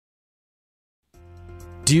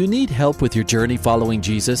Do you need help with your journey following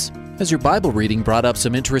Jesus? Has your Bible reading brought up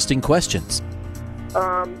some interesting questions?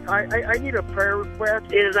 I need a prayer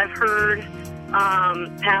request. I've heard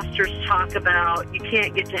pastors talk about you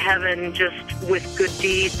can't get to heaven just with good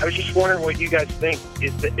deeds. I was just wondering what you guys think.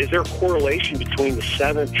 Is there a correlation between the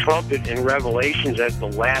seventh trumpet in Revelations as the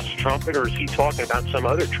last trumpet, or is he talking about some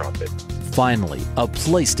other trumpet? Finally, a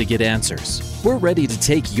place to get answers. We're ready to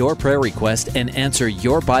take your prayer request and answer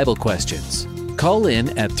your Bible questions. Call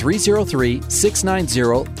in at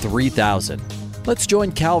 303-690-3000. Let's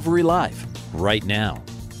join Calvary Live right now.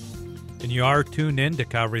 And you are tuned in to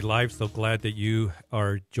Calvary Live. So glad that you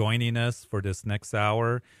are joining us for this next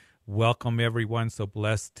hour. Welcome, everyone. So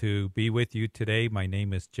blessed to be with you today. My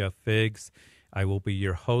name is Jeff Figs. I will be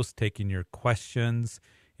your host, taking your questions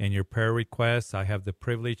and your prayer requests. I have the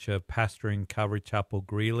privilege of pastoring Calvary Chapel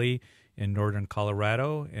Greeley in northern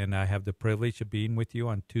Colorado, and I have the privilege of being with you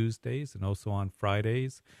on Tuesdays and also on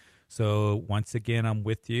Fridays. So once again, I'm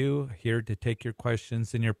with you here to take your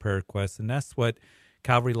questions and your prayer requests, and that's what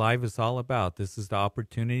Calvary Live is all about. This is the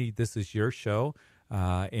opportunity. This is your show,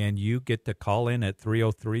 and you get to call in at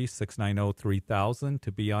 303-690-3000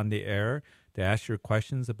 to be on the air, to ask your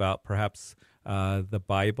questions about perhaps the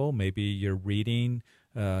Bible, maybe your reading,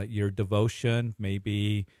 your devotion,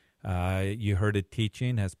 maybe you heard a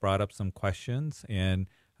teaching has brought up some questions, and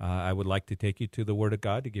I would like to take you to the Word of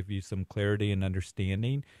God to give you some clarity and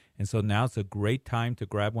understanding. And so now's a great time to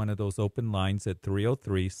grab one of those open lines at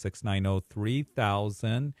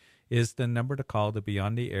 303-690-3000 is the number to call to be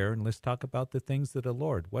on the air, and let's talk about the things of the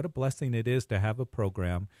Lord. What a blessing it is to have a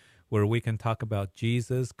program where we can talk about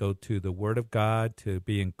Jesus, go to the Word of God, to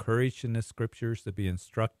be encouraged in the Scriptures, to be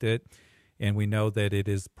instructed. And we know that it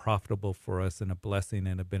is profitable for us and a blessing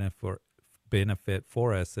and a benefit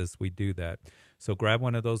for us as we do that. So grab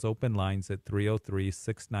one of those open lines at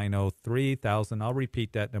 303-690-3000. I'll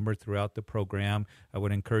repeat that number throughout the program. I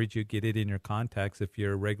would encourage you to get it in your contacts if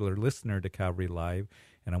you're a regular listener to Calvary Live.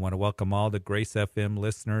 And I want to welcome all the Grace FM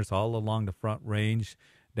listeners all along the Front Range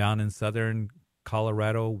down in southern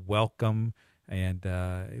Colorado. Welcome. And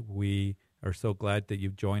we are so glad that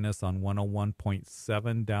you've joined us on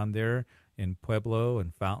 101.7 down there in Pueblo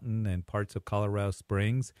and Fountain and parts of Colorado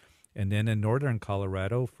Springs. And then in northern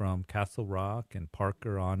Colorado, from Castle Rock and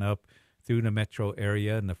Parker on up through the metro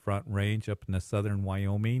area and the Front Range up in the southern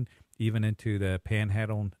Wyoming, even into the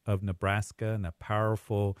panhandle of Nebraska, and a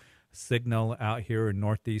powerful signal out here in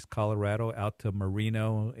northeast Colorado, out to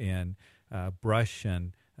Merino and Brush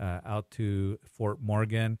and out to Fort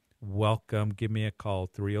Morgan. Welcome. Give me a call.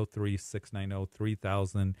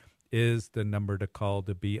 303-690-3000 is the number to call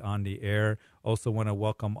to be on the air. Also want to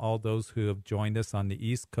welcome all those who have joined us on the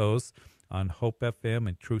East Coast on Hope FM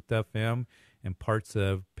and Truth FM in parts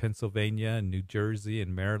of Pennsylvania and New Jersey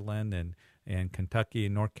and Maryland and Kentucky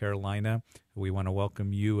and North Carolina. We want to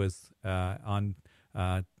welcome you as on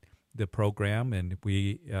the program, and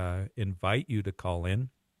we invite you to call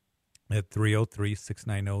in at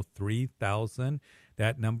 303-690-3000.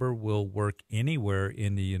 That number will work anywhere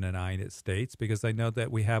in the United States, because I know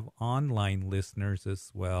that we have online listeners as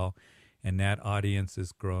well, and that audience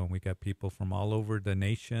is growing. We got people from all over the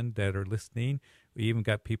nation that are listening. We even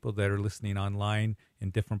got people that are listening online in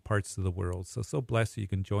different parts of the world. So blessed you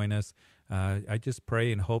can join us. I just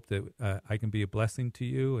pray and hope that I can be a blessing to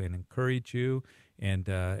you and encourage you, and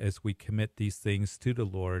as we commit these things to the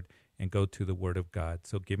Lord and go to the Word of God.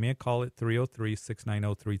 So give me a call at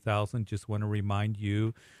 303-690-3000. Just want to remind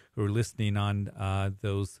you who are listening on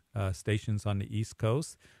those stations on the East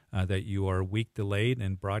Coast that you are a week delayed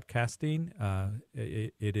in broadcasting.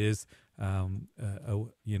 It is a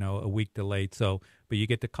week delayed. So, but you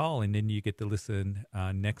get to call, and then you get to listen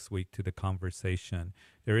next week to the conversation.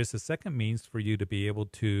 There is a second means for you to be able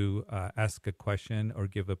to ask a question or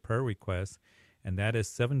give a prayer request, and that is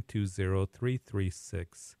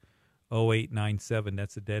 720-336-0897.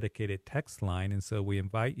 That's a dedicated text line, and so we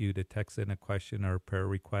invite you to text in a question or a prayer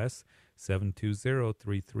request,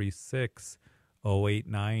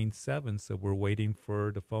 720-336-0897. So we're waiting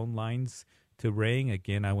for the phone lines to ring.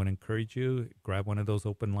 Again, I would encourage you, grab one of those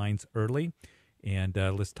open lines early, and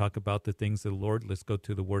let's talk about the things of the Lord. Let's go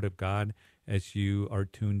to the Word of God as you are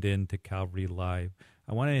tuned in to Calvary Live.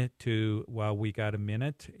 I wanted to, while we got a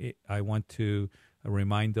minute, I want to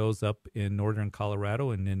remind those up in northern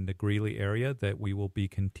Colorado and in the Greeley area that we will be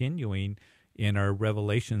continuing in our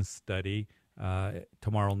Revelation study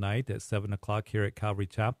tomorrow night at 7 o'clock here at Calvary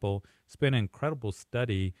Chapel. It's been an incredible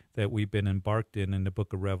study that we've been embarked in the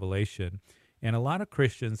book of Revelation. And a lot of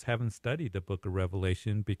Christians haven't studied the book of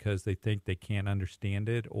Revelation because they think they can't understand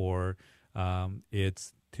it, or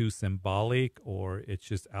It's too symbolic, or it's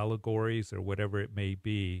just allegories, or whatever it may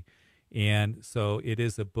be. And so it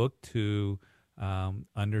is a book to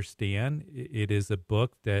understand. It is a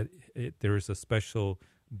book that there is a special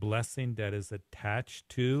blessing that is attached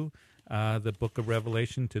to the book of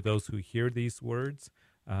Revelation, to those who hear these words,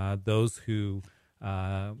 those who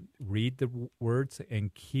read the words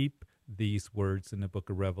and keep these words in the book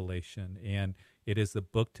of Revelation. And it is a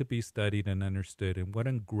book to be studied and understood. And what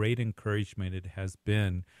a great encouragement it has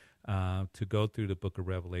been to go through the book of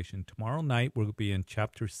Revelation. Tomorrow night, we'll be in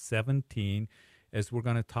chapter 17, as we're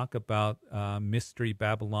going to talk about Mystery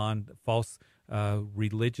Babylon, false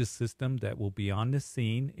religious system that will be on the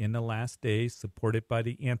scene in the last days, supported by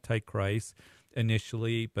the Antichrist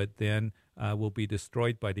initially, but then will be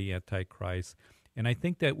destroyed by the Antichrist. And I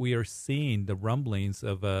think that we are seeing the rumblings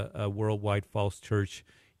of a worldwide false church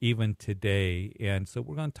even today. And so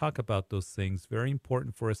we're going to talk about those things. Very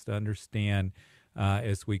important for us to understand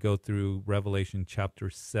as we go through Revelation chapter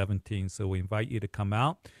 17. So we invite you to come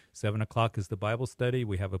out. 7 o'clock is the Bible study.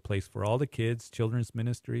 We have a place for all the kids, children's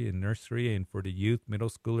ministry and nursery, and for the youth, middle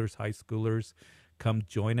schoolers, high schoolers. Come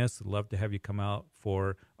join us. Love to have you come out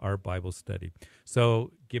for our Bible study.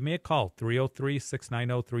 So give me a call.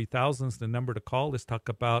 303-690-3000 is the number to call. Let's talk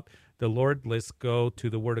about the Lord. Let's go to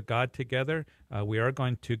the Word of God together. We are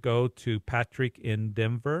going to go to Patrick in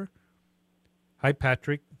Denver. Hi,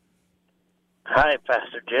 Patrick. Hi,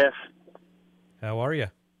 Pastor Jeff. How are you?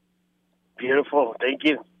 Beautiful. Thank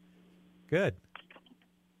you. Good.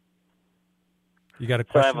 You got a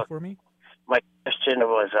question for me? My question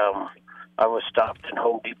was, I was stopped in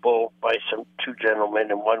Home Depot by two gentlemen,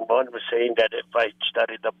 and one was saying that if I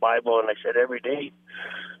studied the Bible, and I said every day,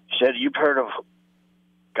 he said, you've heard of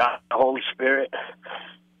God the Holy Spirit,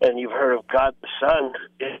 and you've heard of God the Son,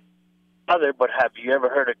 Mother, but have you ever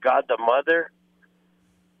heard of God the Mother?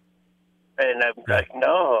 And I'm like,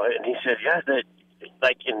 no. And he said, yeah, that,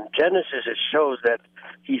 like in Genesis, it shows that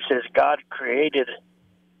he says God created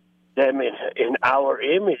them in our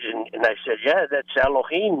image. And I said, yeah, that's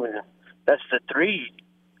Elohim. That's the three,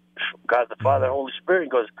 God the Father, Holy Spirit. He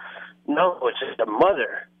goes, no, it's just the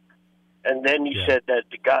mother. And then he said that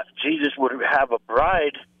Jesus would have a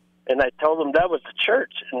bride, and I told him that was the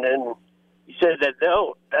church. And then he said that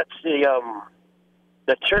no, that's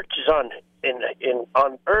the church is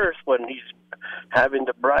on earth when he's having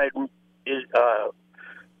the bride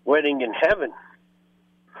wedding in heaven.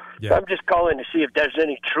 Yeah. So I'm just calling to see if there's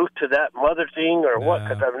any truth to that mother thing or what,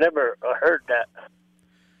 because I've never heard that.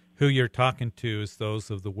 Who you're talking to is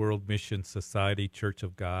those of the World Mission Society Church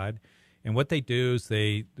of God. And what they do is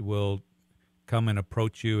they will come and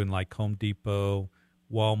approach you in like Home Depot,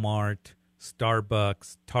 Walmart,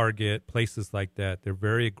 Starbucks, Target, places like that. They're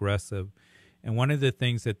very aggressive. And one of the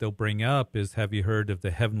things that they'll bring up is, have you heard of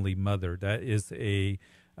the Heavenly Mother? That is a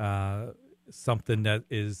something that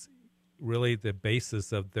is really the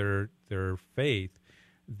basis of their faith.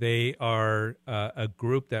 They are a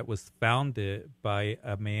group that was founded by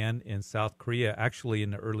a man in South Korea, actually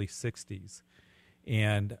in the early 60s.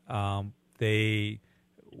 And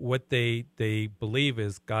what they believe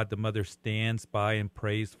is God the Mother stands by and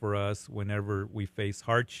prays for us whenever we face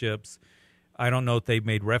hardships. I don't know if they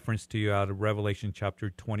made reference to you out of Revelation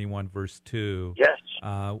chapter 21, verse 2. Yes.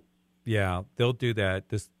 Yeah, they'll do that.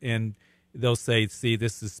 And they'll say, see,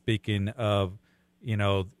 this is speaking of,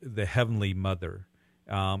 the Heavenly Mother.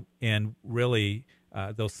 And really,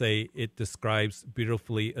 they'll say it describes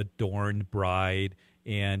beautifully adorned bride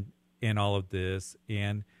and all of this.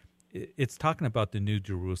 And it's talking about the New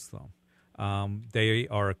Jerusalem. They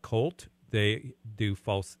are a cult. They do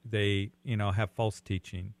have false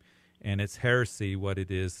teaching. And it's heresy what it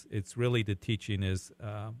is. It's really the teaching is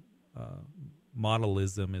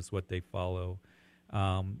modelism is what they follow.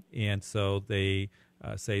 And so they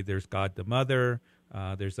say there's God the Mother.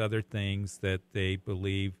 There's other things that they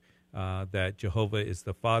believe that Jehovah is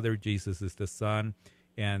the Father, Jesus is the Son,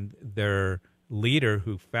 and their leader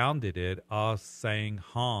who founded it, Ah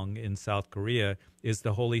Sang-hong in South Korea, is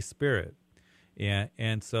the Holy Spirit.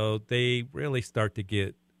 And so they really start to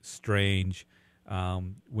get strange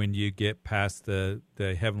when you get past the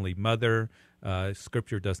Heavenly Mother.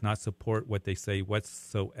 Scripture does not support what they say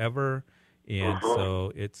whatsoever, and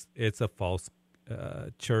so it's a false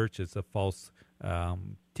church. It's a false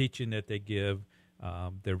teaching that they give.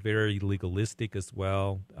 They're very legalistic as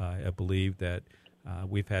well. I believe that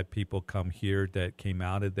we've had people come here that came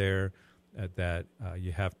out of there that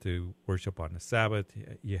you have to worship on the Sabbath.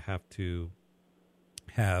 You have to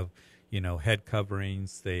have head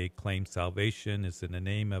coverings. They claim salvation is in the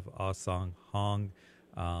name of Ah Sang-hong,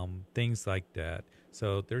 things like that.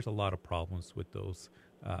 So there's a lot of problems with those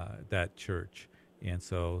that church. And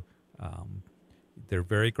so they're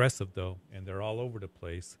very aggressive, though, and they're all over the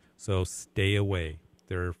place. So stay away.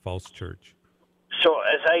 They're a false church. So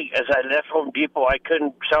as I left Home Depot, I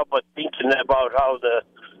couldn't help but thinking about how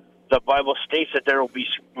the Bible states that there will be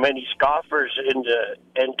many scoffers in the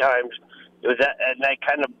end times. Is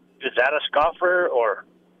that a scoffer, or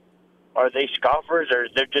are they scoffers, or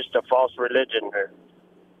they're just a false religion?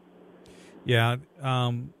 Yeah,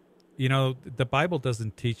 the Bible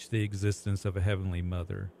doesn't teach the existence of a heavenly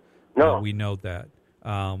mother. No, we know that.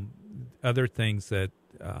 Other things that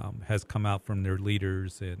has come out from their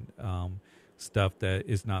leaders and stuff that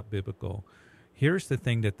is not biblical. Here's the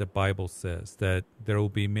thing that the Bible says, that there will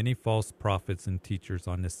be many false prophets and teachers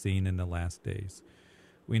on the scene in the last days.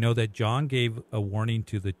 We know that John gave a warning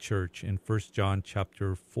to the church in 1 John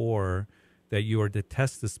chapter 4 that you are to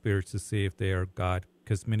test the spirits to see if they are God,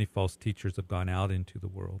 because many false teachers have gone out into the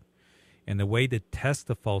world. And the way to test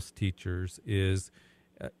the false teachers is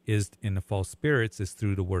in the false spirits is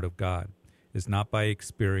through the Word of God. It's not by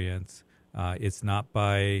experience. It's not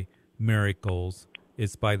by miracles.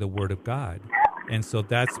 It's by the Word of God. And so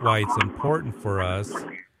that's why it's important for us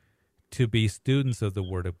to be students of the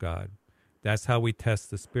Word of God. That's how we test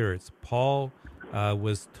the spirits. Paul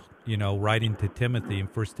was, writing to Timothy in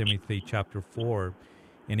 1 Timothy chapter 4,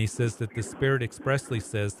 and he says that the Spirit expressly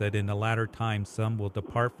says that in the latter times some will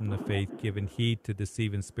depart from the faith, giving heed to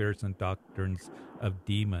deceiving spirits and doctrines of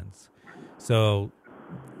demons. So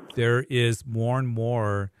there is more and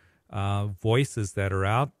more voices that are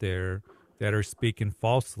out there that are speaking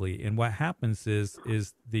falsely. And what happens is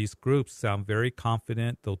these groups sound very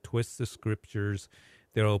confident. They'll twist the scriptures.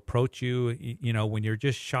 They'll approach you, when you're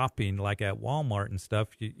just shopping, like at Walmart and stuff,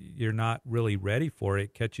 you're not really ready for it.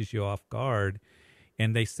 It catches you off guard.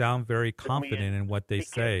 And they sound very confident in what they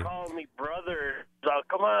say. Can't call me brother.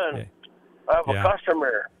 Come on. Yeah. I have a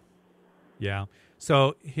customer. Yeah.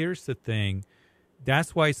 So here's the thing.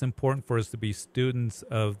 That's why it's important for us to be students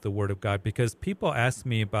of the Word of God, because people ask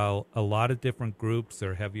me about a lot of different groups,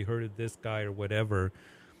 or have you heard of this guy or whatever.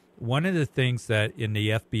 One of the things that in the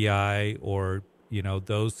FBI or,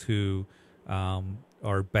 those who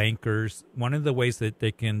are bankers, one of the ways that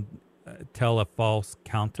they can tell a false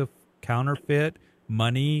counterfeit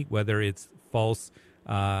money, whether it's false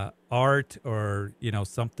art or,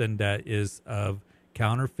 something that is of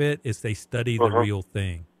counterfeit, is they study the real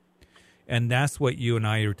thing. And that's what you and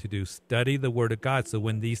I are to do, study the Word of God. So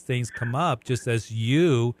when these things come up, just as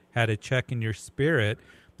you had a check in your spirit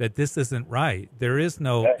that this isn't right, there is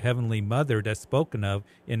no heavenly mother that's spoken of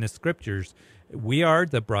in the scriptures. We are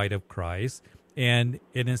the bride of Christ. And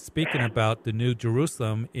it is speaking about the New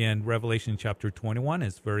Jerusalem in Revelation chapter 21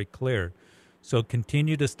 is very clear. So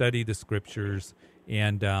continue to study the scriptures,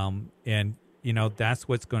 and that's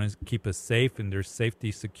what's going to keep us safe, and there's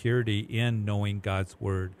safety, security in knowing God's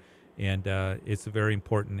Word. And it's very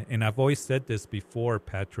important. And I've always said this before,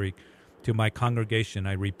 Patrick, to my congregation.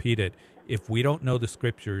 I repeat it. If we don't know the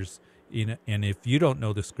scriptures, and if you don't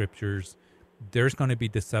know the scriptures, there's going to be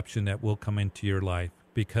deception that will come into your life,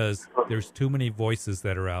 because there's too many voices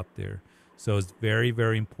that are out there. So it's very,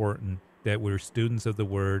 very important that we're students of the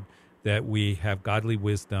Word, that we have godly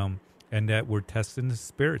wisdom, and that we're testing the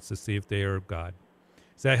spirits to see if they are of God.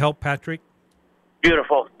 Does that help, Patrick?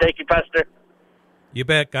 Beautiful. Thank you, Pastor. You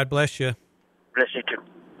bet. God bless you. Bless you too.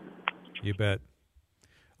 You bet.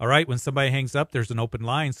 All right. When somebody hangs up, there's an open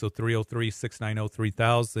line. So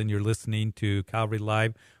 303-690-3000. You're listening to Calvary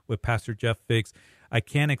Live with Pastor Jeff Figs. I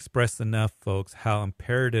can't express enough, folks, how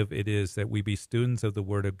imperative it is that we be students of the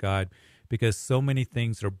Word of God, because so many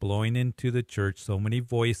things are blowing into the church, so many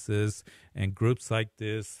voices and groups like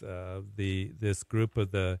this, this group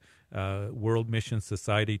of the World Mission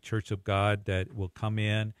Society Church of God that will come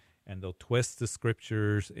in and they'll twist the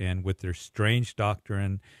scriptures and with their strange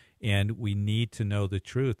doctrine. And we need to know the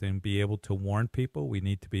truth and be able to warn people. We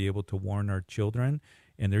need to be able to warn our children.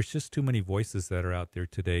 And there's just too many voices that are out there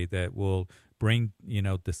today that will bring,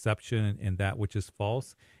 deception and that which is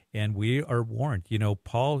false. And we are warned.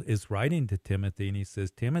 Paul is writing to Timothy, and he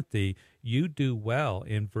says, Timothy, you do well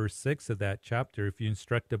in verse 6 of that chapter if you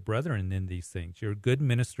instruct the brethren in these things. You're a good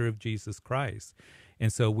minister of Jesus Christ.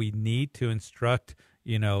 And so we need to instruct,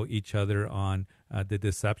 each other on the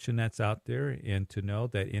deception that's out there, and to know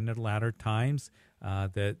that in the latter times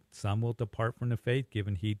that some will depart from the faith,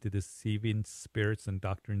 giving heed to deceiving spirits and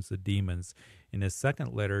doctrines of demons. In his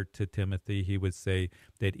second letter to Timothy, he would say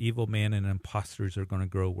that evil men and impostors are going to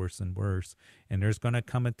grow worse and worse. And there's going to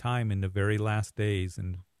come a time in the very last days,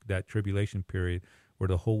 in that tribulation period, where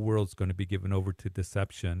the whole world's going to be given over to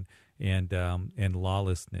deception and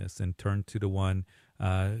lawlessness, and turn to the one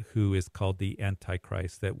who is called the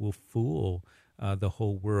Antichrist, that will fool the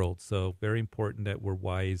whole world. So very important that we're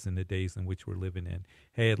wise in the days in which we're living in.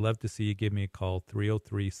 Hey, I'd love to see you. Give me a call,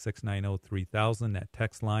 303-690-3000. That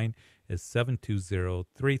text line is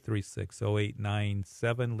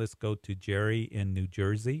 720-336-0897. Let's go to Jerry in New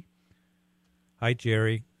Jersey. Hi,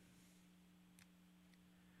 Jerry.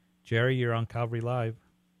 Jerry, you're on Calvary Live.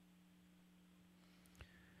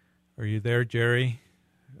 Are you there, Jerry?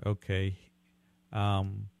 Okay.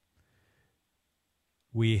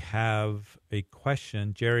 We have a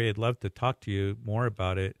question. Jerry, I'd love to talk to you more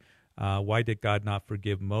about it. Why did God not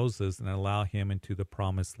forgive Moses and allow him into the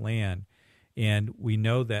promised land? And we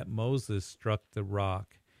know that Moses struck the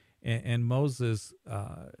rock, and Moses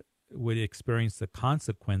would experience the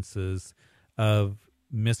consequences of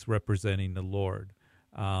misrepresenting the Lord.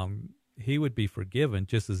 He would be forgiven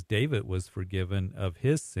just as David was forgiven of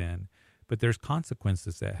his sin, but there's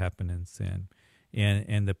consequences that happen in sin.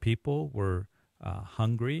 And the people were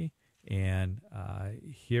hungry, and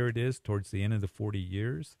here it is towards the end of the 40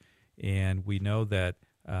 years, and we know that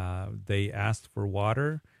they asked for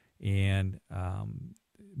water, and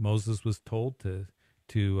Moses was told to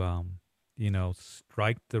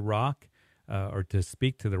strike the rock, or to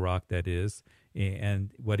speak to the rock, that is.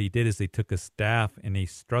 And what he did is he took a staff and he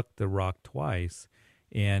struck the rock twice,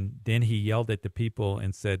 and then he yelled at the people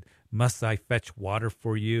and said, "Must I fetch water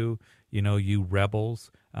for you, you rebels?"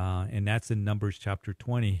 And that's in Numbers chapter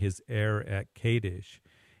 20, his error at Kadesh.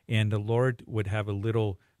 And the Lord would have a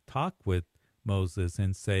little talk with Moses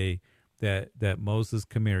and say that Moses,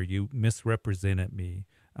 come here, you misrepresented me.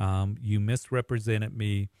 You misrepresented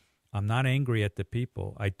me. I'm not angry at the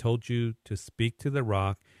people. I told you to speak to the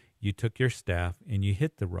rock. You took your staff and you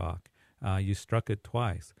hit the rock. You struck it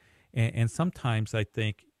twice. And sometimes I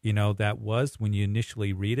think, that was, when you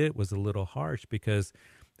initially read it, was a little harsh, because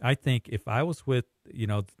I think if I was with,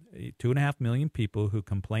 2.5 million people who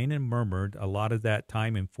complained and murmured a lot of that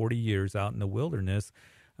time in 40 years out in the wilderness,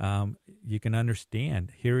 you can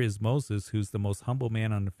understand. Here is Moses, who's the most humble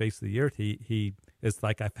man on the face of the earth. He is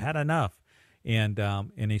like, I've had enough. And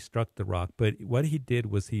he struck the rock. But what he did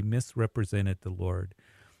was he misrepresented the Lord.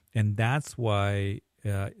 And that's why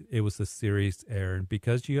it was a serious error. And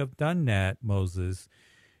because you have done that, Moses,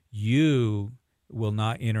 you will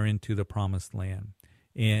not enter into the promised land.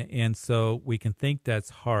 And so we can think that's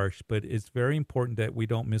harsh, but it's very important that we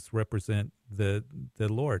don't misrepresent the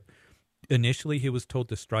Lord. Initially, he was told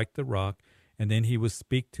to strike the rock, and then he would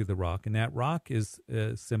speak to the rock. And that rock is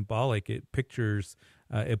symbolic. It pictures,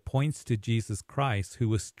 it points to Jesus Christ, who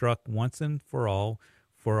was struck once and for all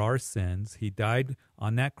for our sins. He died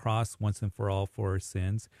on that cross once and for all for our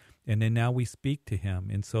sins. And then now we speak to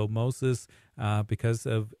him. And so Moses, because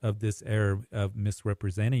of this error of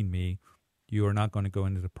misrepresenting me, you are not going to go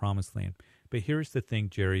into the promised land. But here's the thing,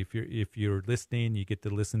 Jerry, if you're listening, you get to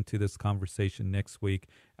listen to this conversation next week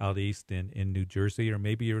out east in New Jersey, or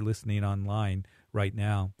maybe you're listening online right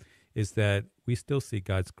now, is that we still see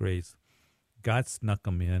God's grace. God snuck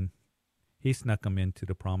them in. He snuck them into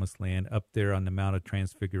the promised land up there on the Mount of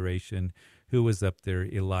Transfiguration. Who was up there?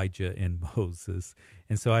 Elijah and Moses.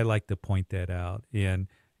 And so I like to point that out. And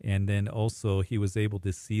then also he was able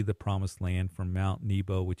to see the promised land from Mount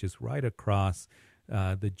Nebo, which is right across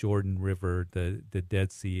the Jordan River, the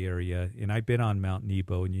Dead Sea area. And I've been on Mount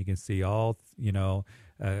Nebo, and you can see all,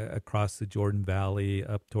 across the Jordan Valley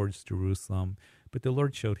up towards Jerusalem. But the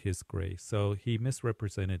Lord showed his grace. So he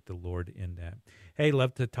misrepresented the Lord in that. Hey,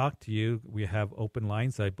 love to talk to you. We have open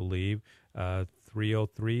lines, I believe.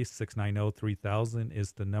 303-690-3000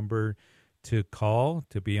 is the number to call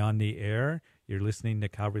to be on the air. You're listening to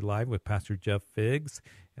Calvary Live with Pastor Jeff Figs.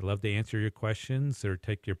 I'd love to answer your questions or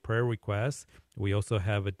take your prayer requests. We also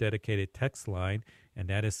have a dedicated text line, and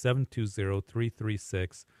that is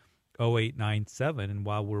 720-336-0897. And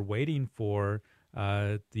while we're waiting for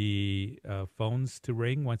the phones to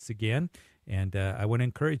ring once again, and I want to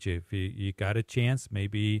encourage you, if you got a chance,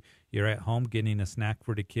 maybe you're at home getting a snack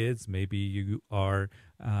for the kids, maybe you are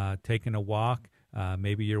taking a walk,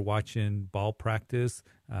 maybe you're watching ball practice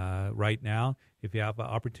right now. If you have an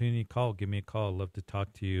opportunity to call, give me a call. I'd love to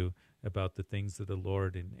talk to you about the things of the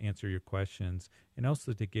Lord and answer your questions, and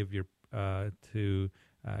also to give give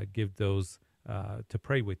those to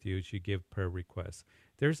pray with you as you give prayer requests.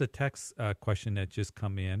 There's a text question that just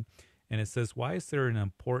come in, and it says, why is there an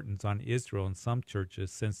importance on Israel in some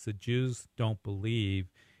churches since the Jews don't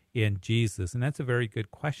believe in Jesus? And that's a very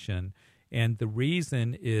good question. And the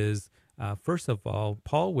reason is, first of all,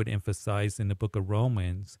 Paul would emphasize in the book of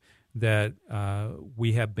Romans that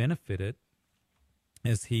we have benefited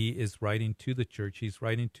as he is writing to the church. He's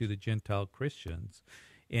writing to the Gentile Christians.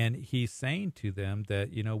 And he's saying to them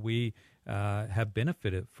that, we have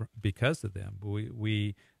benefited because of them.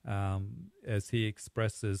 We as he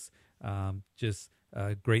expresses, just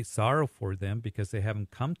great sorrow for them because they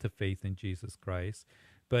haven't come to faith in Jesus Christ.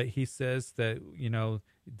 But he says that,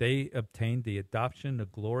 they obtained the adoption, the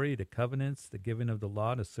glory, the covenants, the giving of the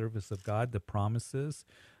law, the service of God, the promises.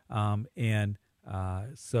 So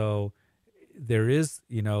there is,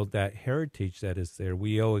 that heritage that is there.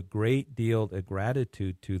 We owe a great deal of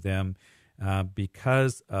gratitude to them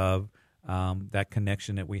because of that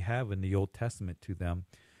connection that we have in the Old Testament to them.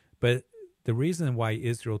 But the reason why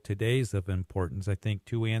Israel today is of importance, I think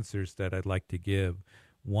two answers that I'd like to give.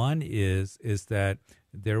 One is that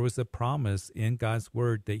there was a promise in God's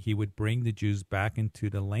word that he would bring the Jews back into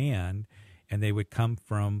the land, and they would come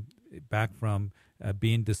back from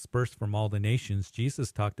being dispersed from all the nations.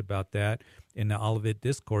 Jesus talked about that in the Olivet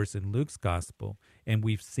Discourse in Luke's Gospel, and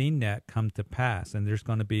we've seen that come to pass. And there's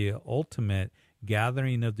going to be an ultimate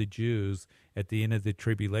gathering of the Jews at the end of the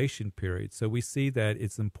tribulation period. So we see that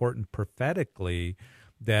it's important prophetically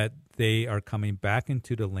that they are coming back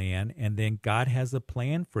into the land, and then God has a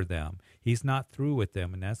plan for them. He's not through with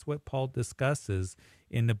them, and that's what Paul discusses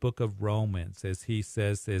in the book of Romans, as he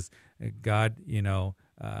says, is God,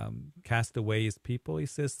 cast away his people? He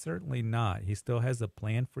says, certainly not. He still has a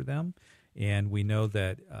plan for them, and we know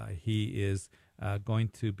that he is going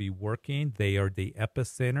to be working. They are the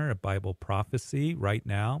epicenter of Bible prophecy right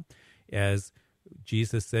now. As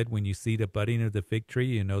Jesus said, when you see the budding of the fig tree,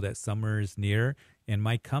 you know that summer is near and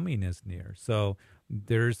my coming is near. So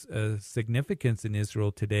there's a significance in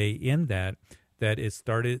Israel today in that it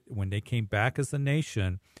started when they came back as a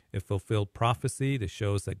nation. It fulfilled prophecy that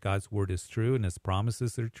shows that God's word is true and his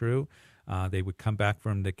promises are true. They would come back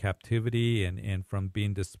from the captivity and from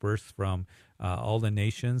being dispersed from all the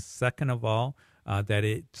nations. Second of all, that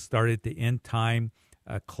it started the end time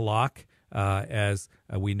clock, as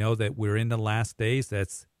we know that we're in the last days.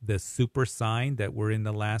 That's the super sign that we're in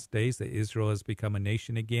the last days, that Israel has become a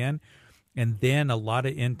nation again. And then a lot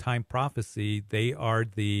of end time prophecy, they are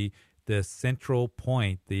the central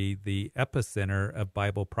point, the epicenter of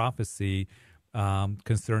Bible prophecy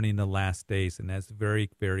concerning the last days. And that's very,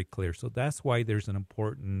 very clear. So that's why there's an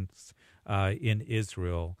importance in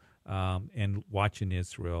Israel and watching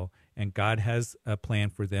Israel. And God has a plan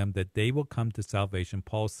for them that they will come to salvation.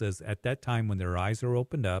 Paul says at that time when their eyes are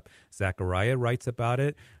opened up, Zechariah writes about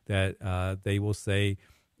it, that they will say,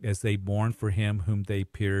 as they mourn for him whom they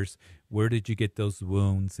pierced, where did you get those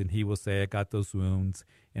wounds? And he will say, I got those wounds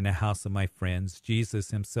in the house of my friends. Jesus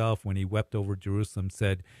himself, when he wept over Jerusalem,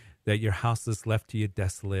 said that your house is left to you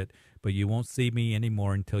desolate, but you won't see me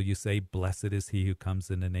anymore until you say, blessed is he who comes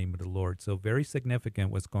in the name of the Lord. So very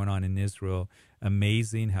significant what's going on in Israel.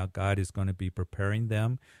 Amazing how God is going to be preparing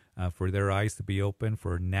them for their eyes to be open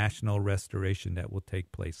for national restoration that will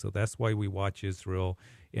take place. So that's why we watch Israel,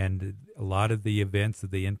 and a lot of the events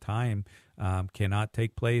of the end time cannot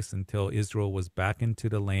take place until Israel was back into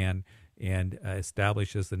the land and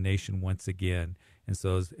established as a nation once again. And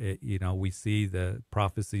so, we see the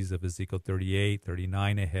prophecies of Ezekiel 38,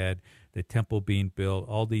 39 ahead, the temple being built,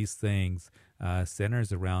 all these things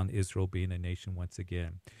centers around Israel being a nation once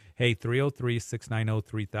again. Hey,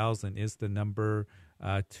 303-690-3000 is the number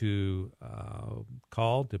to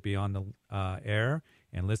call to be on the air.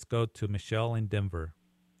 And let's go to Michelle in Denver.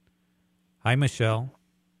 Hi, Michelle.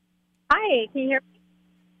 Hi, can you hear me?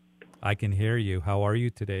 I can hear you. How are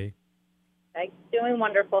you today? I'm doing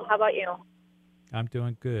wonderful. How about you? I'm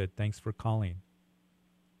doing good. Thanks for calling.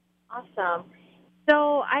 Awesome.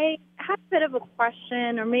 So I have a bit of a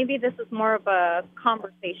question, or maybe this is more of a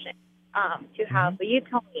conversation to have, but you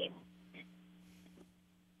tell me.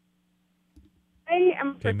 I am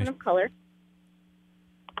a person of color.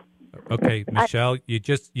 Okay, Michelle, you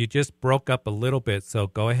just broke up a little bit, so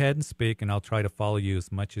go ahead and speak, and I'll try to follow you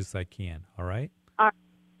as much as I can, all right? All right,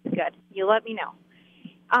 good. You let me know.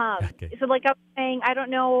 Okay. So like I was saying, I don't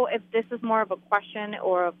know if this is more of a question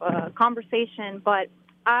or of a conversation, but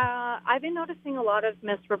I've been noticing a lot of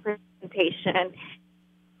misrepresentation.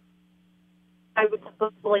 I would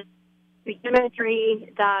like the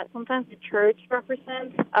imagery that sometimes the church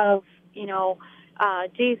represents of,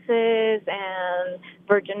 Jesus and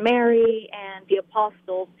Virgin Mary and the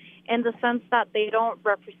apostles, in the sense that they don't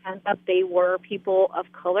represent that they were people of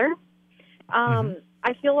color.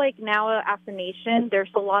 I feel like now as a nation, there's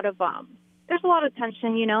a lot of tension. There's a lot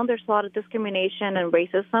of discrimination and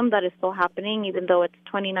racism that is still happening, even though it's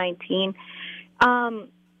 2019.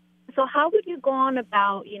 So how would you go on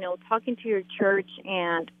about talking to your church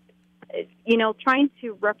and trying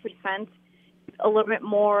to represent a little bit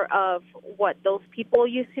more of what those people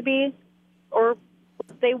used to be, or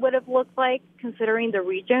they would have looked like, considering the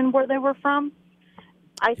region where they were from.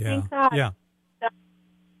 I think that,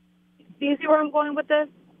 do you see where I'm going with this?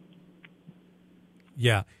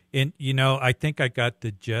 Yeah. And, I think I got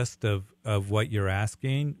the gist of what you're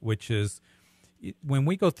asking, which is when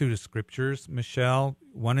we go through the scriptures, Michelle,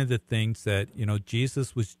 one of the things that,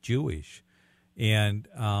 Jesus was Jewish, and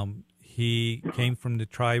he came from the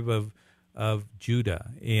tribe of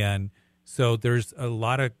Judah. And so there's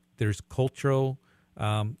there's cultural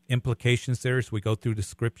implications there as we go through the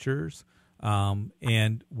scriptures.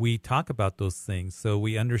 And we talk about those things. So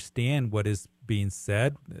we understand what is being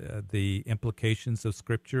said. The implications of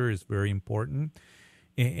Scripture is very important.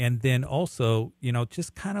 And then also,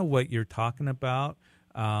 just kind of what you're talking about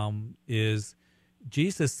is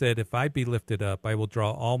Jesus said, if I be lifted up, I will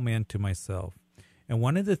draw all men to myself. And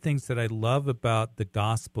one of the things that I love about the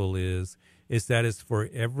gospel is that it's for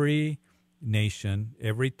every nation,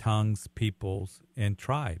 every tongues, peoples, and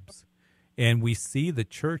tribes. And we see the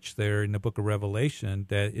church there in the book of Revelation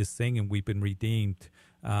that is saying, we've been redeemed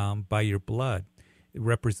by your blood,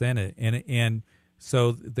 represented. And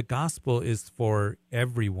so the gospel is for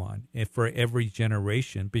everyone and for every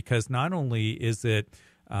generation, because not only is it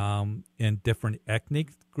in different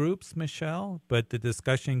ethnic groups, Michelle, but the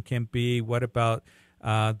discussion can be, what about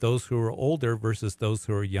those who are older versus those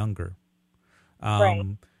who are younger?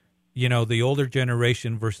 Right. The older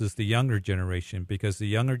generation versus the younger generation, because the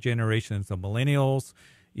younger generation is the millennials,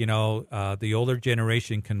 the older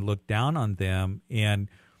generation can look down on them. And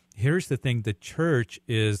here's the thing, the church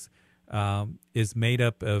is made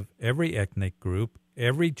up of every ethnic group,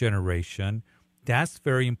 every generation. That's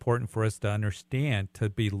very important for us to understand, to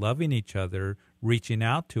be loving each other, reaching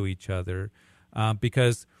out to each other,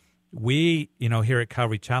 because we, here at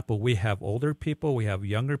Calvary Chapel, we have older people, we have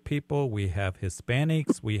younger people, we have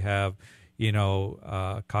Hispanics, we have,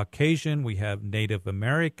 Caucasian, we have Native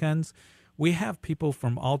Americans. We have people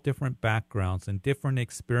from all different backgrounds and different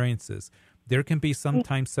experiences. There can be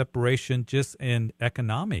sometimes separation just in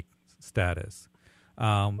economic status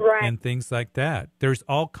and things like that. There's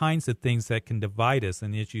all kinds of things that can divide us.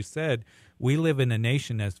 And as you said, we live in a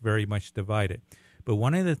nation that's very much divided. But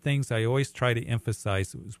one of the things I always try to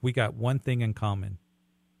emphasize is we got one thing in common,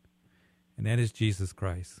 and that is Jesus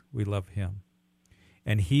Christ. We love him.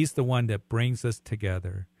 And he's the one that brings us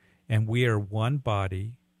together, and we are one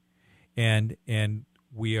body, and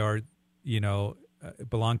we are,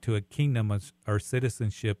 belong to a kingdom. Our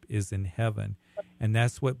citizenship is in heaven, and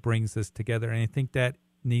that's what brings us together. And I think that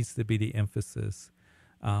needs to be the emphasis.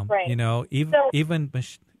 Right.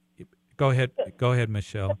 Go ahead,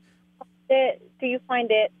 Michelle. Do you find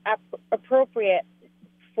it appropriate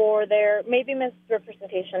for their, maybe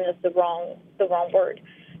misrepresentation is the wrong word,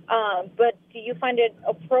 but do you find it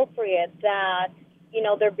appropriate that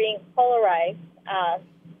they're being polarized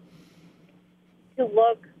to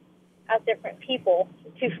look at different people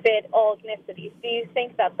to fit all ethnicities? Do you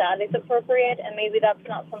think that is appropriate, and maybe that's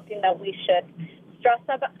not something that we should stress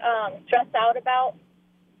out about?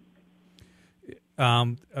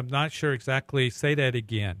 I'm not sure exactly. Say that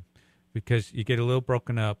again, because you get a little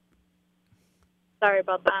broken up. Sorry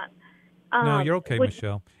about that. No, you're okay,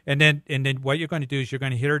 Michelle. And then what you're going to do is you're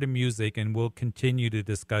going to hear the music, and we'll continue the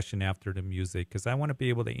discussion after the music, because I want to be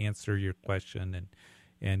able to answer your question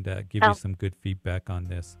and give you some good feedback on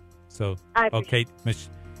this. So, okay,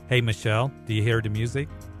 hey, Michelle, do you hear the music?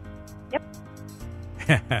 Yep.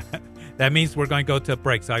 That means we're going to go to a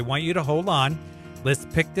break. So I want you to hold on. Let's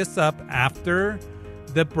pick this up after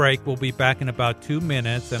the break. We'll be back in about 2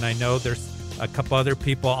 minutes, and I know there's a couple other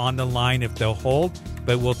people on the line if they'll hold,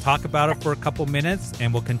 but we'll talk about it for a couple minutes,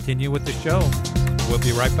 and we'll continue with the show. We'll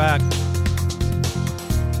be right back.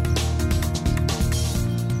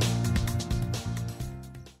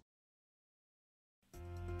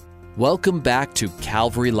 Welcome back to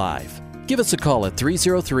Calvary Live. Give us a call at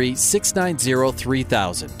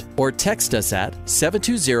 303-690-3000 or text us at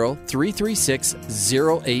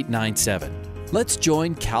 720-336-0897. Let's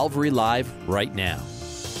join Calvary Live right now.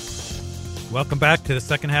 Welcome back to the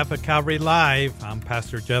second half of Calvary Live. I'm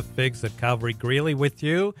Pastor Jeff Figs of Calvary Greeley with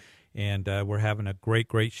you, and we're having a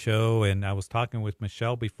great show. And I was talking with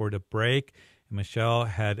Michelle before the break, and Michelle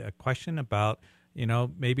had a question about,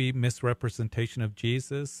 maybe misrepresentation of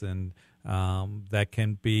Jesus, and that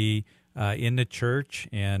can be in the church,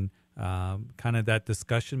 and kind of that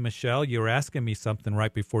discussion. Michelle, you were asking me something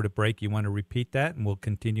right before the break. You want to repeat that, and we'll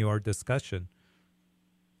continue our discussion.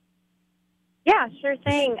 Yeah, sure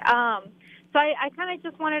thing. So I kind of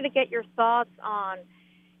just wanted to get your thoughts on,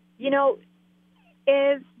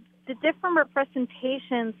 is the different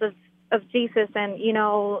representations of Jesus and,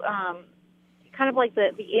 kind kind of like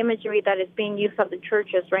the imagery that is being used at the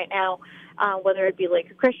churches right now, whether it be like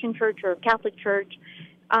a Christian church or a Catholic church.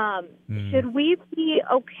 Should we be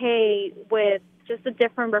okay with just the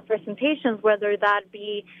different representations, whether that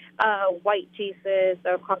be white Jesus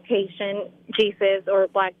or Caucasian Jesus or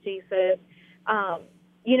black Jesus?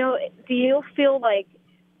 Do you feel like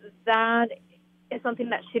that is something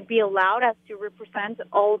that should be allowed as to represent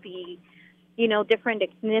all the, different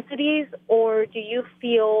ethnicities, or do you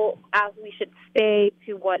feel as we should stay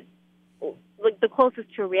to what, like, the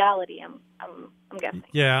closest to reality? I'm guessing.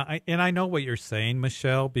 Yeah, I know what you're saying,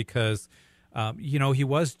 Michelle, because he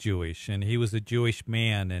was Jewish and he was a Jewish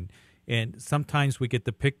man, and sometimes we get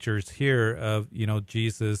the pictures here of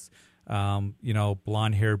Jesus,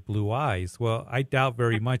 blonde hair, blue eyes. Well, I doubt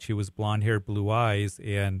very much he was blonde hair, blue eyes,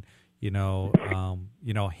 and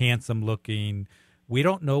handsome looking. We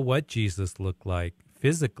don't know what Jesus looked like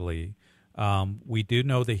physically. We do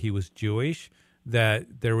know that he was Jewish,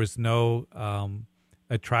 that there was no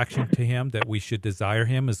attraction to him, that we should desire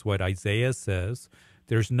him, is what Isaiah says.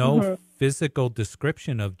 There's no physical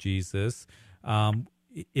description of Jesus.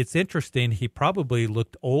 It's interesting. He probably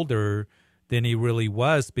looked older than he really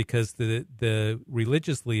was, because the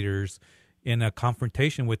religious leaders in a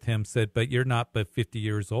confrontation with him said, but you're not but 50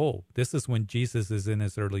 years old. This is when Jesus is in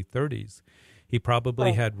his early 30s. He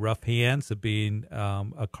probably had rough hands of being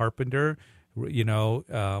a carpenter. He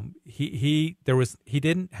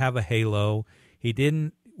didn't have a halo.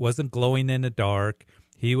 He wasn't glowing in the dark.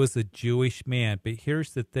 He was a Jewish man. But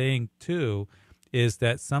here's the thing too, is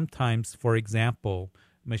that sometimes, for example,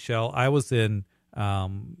 Michelle, I was in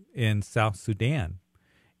South Sudan,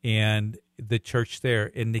 and the church there,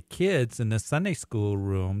 and the kids in the Sunday school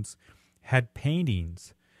rooms had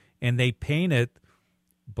paintings, and they painted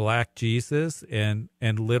black Jesus and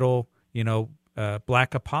little,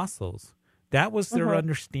 black apostles. That was their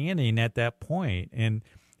understanding at that point. And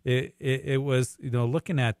it was,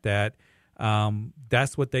 looking at that,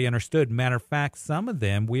 that's what they understood. Matter of fact, some of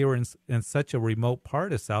them, we were in such a remote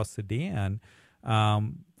part of South Sudan,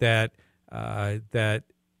 that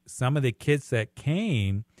some of the kids that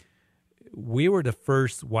came, we were the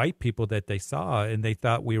first white people that they saw, and they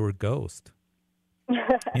thought we were ghosts.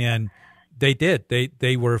 And they did.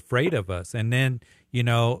 They were afraid of us. And then,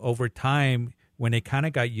 over time, when they kind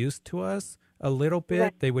of got used to us a little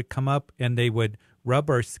bit, they would come up and they would rub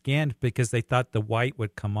our skin because they thought the white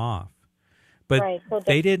would come off. But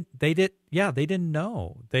they didn't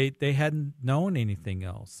know. They hadn't known anything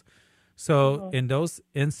else. So in those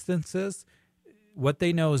instances, what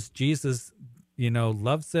they know is Jesus,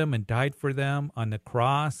 loves them and died for them on the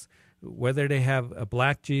cross. Whether they have a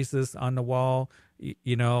black Jesus on the wall,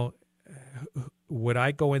 would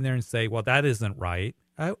I go in there and say, well, that isn't right?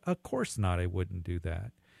 Of course not. I wouldn't do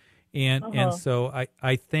that. And so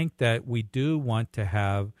I think that we do want to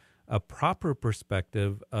have a proper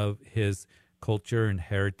perspective of his culture and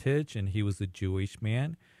heritage, and he was a Jewish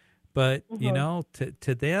man. But,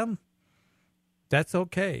 to them, that's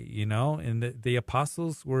okay, and the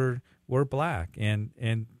apostles were black,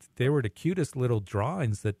 and they were the cutest little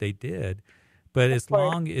drawings that they did. But as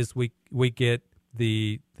long as we get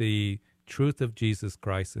the truth of Jesus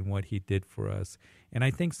Christ and what he did for us. And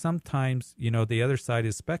I think sometimes, the other side of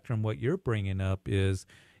the spectrum, what you're bringing up is,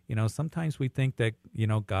 sometimes we think that,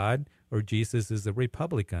 God or Jesus is a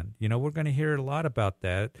Republican. We're going to hear a lot about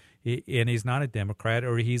that. And he's not a Democrat,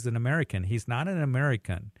 or he's an American. He's not an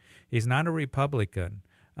American. He's not a Republican.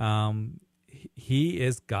 He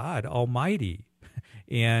is God Almighty.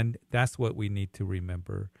 And that's what we need to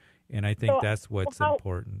remember. And I think that's what's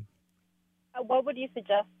important. What would you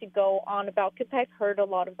suggest to go on about? Because I've heard a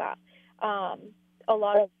lot of that. A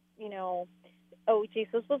lot of,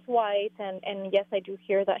 Jesus was white, and yes, I do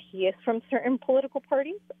hear that he is from certain political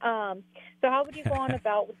parties. So how would you go on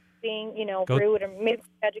about being, rude, and maybe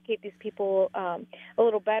educate these people a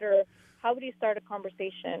little better? How would you start a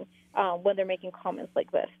conversation when they're making comments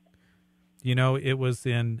like this? It was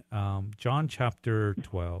in John chapter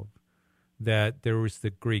 12 that there was the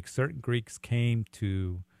Greeks. Certain Greeks came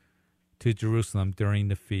to Jerusalem during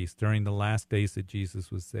the feast, during the last days that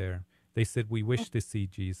Jesus was there. They said, we wish to see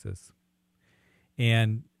Jesus.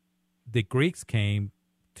 And the Greeks came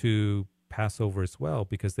to Passover as well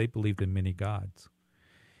because they believed in many gods.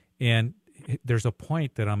 And there's a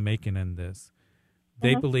point that I'm making in this.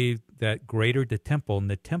 They believed that greater the temple, and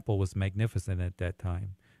the temple was magnificent at that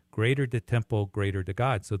time, greater the temple, greater the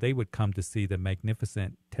God. So they would come to see the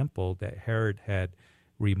magnificent temple that Herod had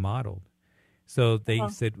remodeled. So they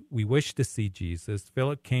said, we wish to see Jesus.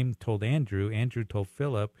 Philip came, told Andrew. Andrew told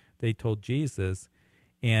Philip. They told Jesus.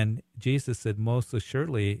 And Jesus said, most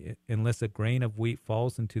assuredly, unless a grain of wheat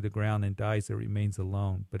falls into the ground and dies, it remains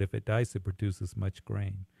alone. But if it dies, it produces much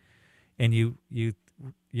grain. And you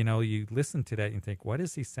listen to that and you think, what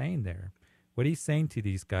is he saying there? What he's saying to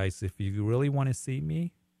these guys, if you really want to see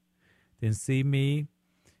me, then see me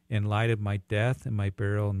in light of my death and my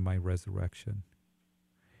burial and my resurrection.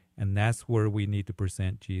 And that's where we need to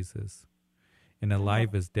present Jesus, in the light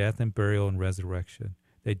of his death and burial and resurrection.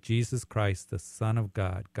 That Jesus Christ, the Son of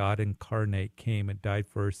God, God incarnate, came and died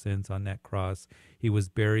for our sins on that cross. He was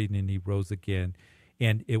buried and he rose again.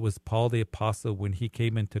 And it was Paul the Apostle, when he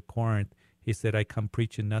came into Corinth, he said, I come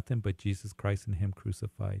preaching nothing but Jesus Christ and him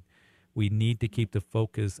crucified. We need to keep the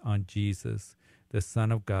focus on Jesus, the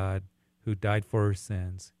Son of God, who died for our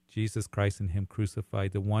sins, Jesus Christ and him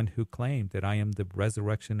crucified, the one who claimed that I am the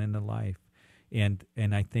resurrection and the life. And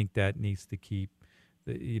I think that needs to keep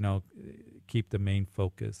the main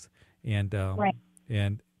focus. And right.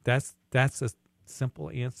 And that's a simple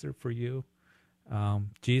answer for you.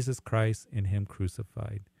 Jesus Christ and him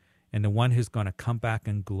crucified, and the one who's going to come back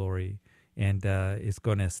in glory and is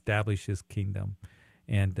going to establish his kingdom.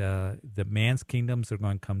 And the man's kingdoms are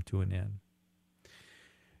going to come to an end.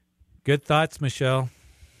 Good thoughts, Michelle.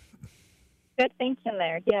 Good thinking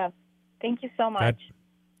there. Yeah. Thank you so much.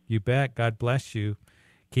 You bet. God bless you.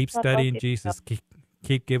 Keep God studying bless you. Jesus.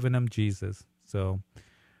 Keep giving them Jesus. So,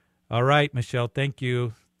 all right, Michelle, thank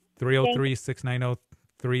you.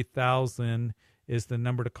 303-690-3000 is the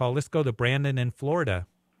number to call. Let's go to Brandon in Florida.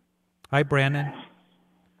 Hi, Brandon.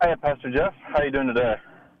 Hi, Pastor Jeff. How you doing today?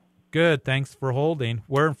 Good. Thanks for holding.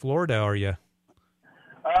 Where in Florida are you?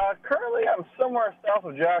 Currently, I'm somewhere south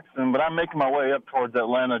of Jackson, but I'm making my way up towards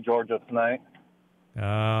Atlanta, Georgia tonight.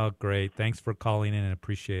 Oh, great. Thanks for calling in and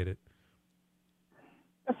appreciate it.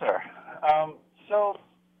 Yes, sir. So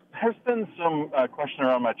there's been some question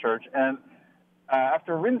around my church, and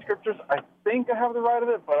after reading scriptures, I think I have the right of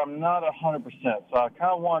it, but I'm not 100%. So I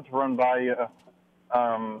kind of wanted to run by you. So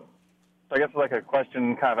I guess it's like a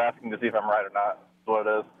question kind of asking to see if I'm right or not. That's what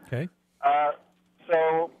it is. Okay.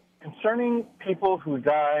 So concerning people who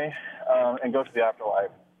die and go to the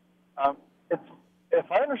afterlife,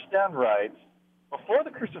 if I understand right, before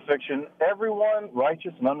the crucifixion, everyone,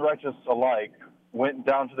 righteous and unrighteous alike, went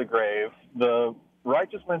down to the grave. The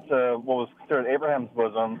righteous went to what was considered Abraham's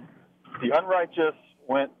bosom. The unrighteous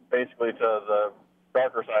went basically to the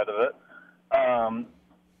darker side of it.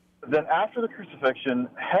 Then after the crucifixion,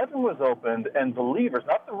 heaven was opened, and believers,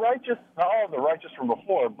 not the righteous, not all of the righteous from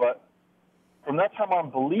before, but from that time on,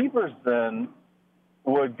 believers then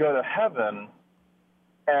would go to heaven,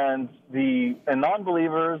 and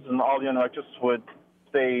non-believers and all the unrighteous would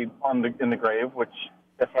stay in the grave, which,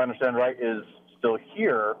 if I understand right, is still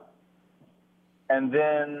here. And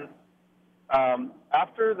then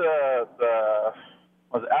after the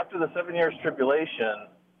 7 years tribulation,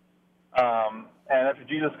 and after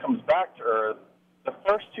Jesus comes back to earth, the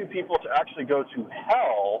first two people to actually go to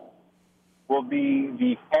hell will be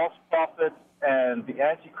the false prophet and the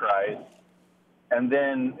Antichrist. And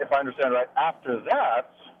then, if I understand right, after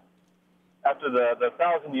that, after the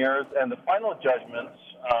 1,000 years and the final judgments,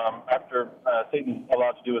 after Satan's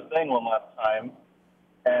allowed to do his thing one last time,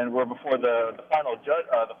 and we're before the final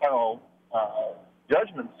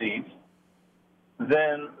judgment seat,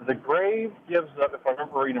 then the grave gives up, if I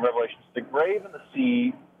remember reading Revelations, the grave and the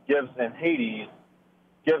sea and Hades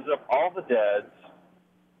gives up all the dead.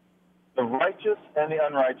 The righteous and the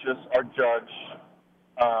unrighteous are judged,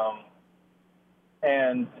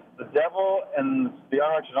 and the devil and the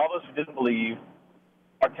unrighteous and all those who didn't believe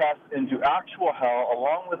are cast into actual hell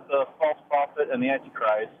along with the false prophet and the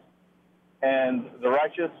Antichrist. And the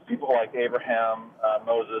righteous, people like Abraham,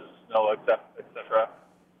 Moses, Noah, etc.,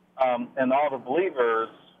 and all the believers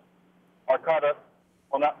are caught up,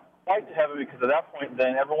 well, not quite to heaven, because at that point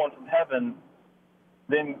then everyone from heaven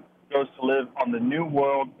then goes to live on the new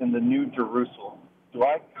world in the new Jerusalem. Do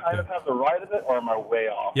I kind of have the right of it, or am I way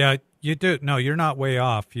off? Yeah, you do. No, you're not way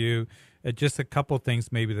off. You just a couple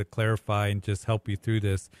things maybe to clarify and just help you through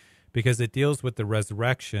this, because it deals with the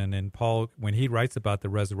resurrection. And Paul, when he writes about the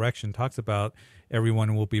resurrection, talks about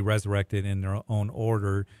everyone will be resurrected in their own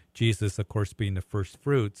order, Jesus, of course, being the first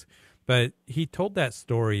fruits. But he told that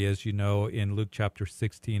story, as you know, in Luke chapter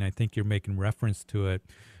 16. I think you're making reference to it,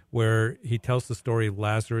 where he tells the story of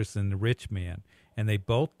Lazarus and the rich man. And they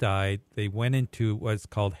both died. They went into what's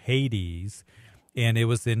called Hades, and it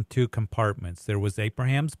was in two compartments. There was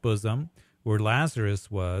Abraham's bosom, where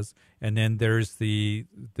Lazarus was, and then there's the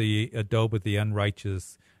abode of the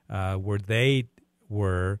unrighteous, where they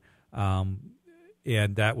were, and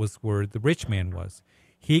that was where the rich man was.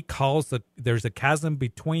 He calls there's a chasm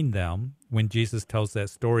between them, when Jesus tells that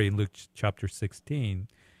story in Luke chapter 16.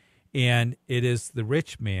 And it is the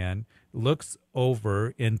rich man looks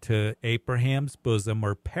over into Abraham's bosom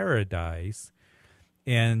or paradise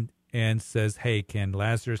and says, hey, can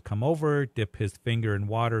Lazarus come over, dip his finger in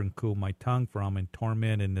water and cool my tongue, for I'm in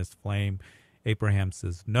torment in this flame? Abraham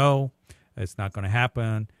says, no, it's not going to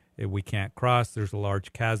happen. We can't cross. There's a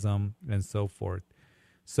large chasm and so forth.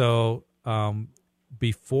 So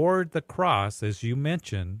before the cross, as you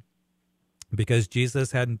mentioned, because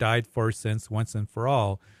Jesus hadn't died for our sins once and for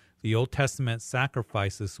all, the Old Testament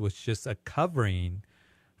sacrifices was just a covering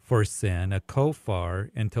for sin, a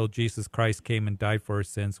kofar, until Jesus Christ came and died for our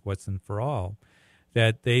sins once and for all.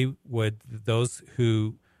 That they would, those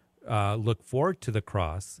who look forward to the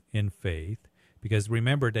cross in faith, because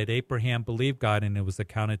remember that Abraham believed God and it was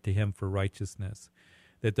accounted to him for righteousness.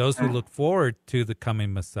 That those who look forward to the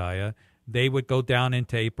coming Messiah, they would go down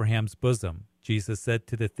into Abraham's bosom. Jesus said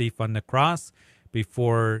to the thief on the cross,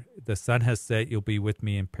 before the sun has set, you'll be with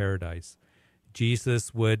me in paradise.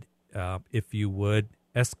 Jesus would, if you would,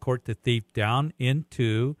 escort the thief down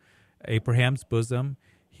into Abraham's bosom.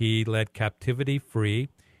 He led captivity free.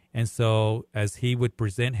 And so as he would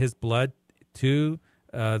present his blood to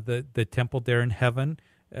the temple there in heaven,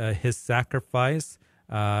 his sacrifice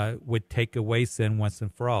would take away sin once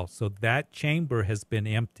and for all. So that chamber has been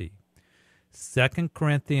empty. 2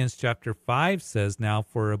 Corinthians chapter 5 says, now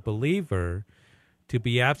for a believer, to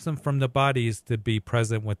be absent from the body is to be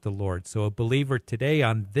present with the Lord. So a believer today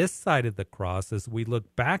on this side of the cross, as we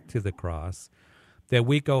look back to the cross, that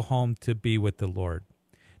we go home to be with the Lord.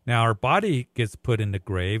 Now our body gets put in the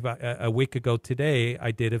grave. A week ago today,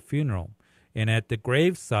 I did a funeral. And at the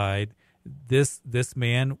graveside, this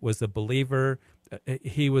man was a believer.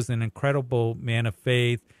 He was an incredible man of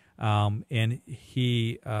faith, and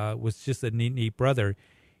he was just a neat brother.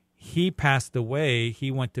 He passed away. He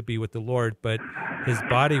went to be with the Lord, but his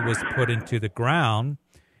body was put into the ground.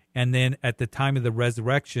 And then at the time of the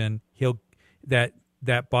resurrection,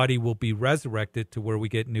 that body will be resurrected to where we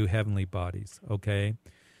get new heavenly bodies. Okay.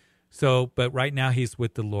 So, but right now he's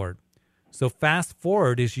with the Lord. So fast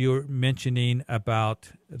forward, as you're mentioning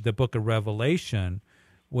about the book of Revelation,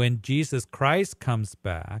 when Jesus Christ comes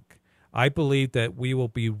back, I believe that we will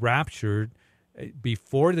be raptured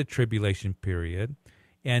before the tribulation period,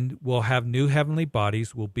 and we'll have new heavenly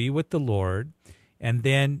bodies. We'll be with the Lord. And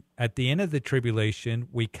then at the end of the tribulation,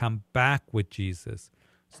 we come back with Jesus.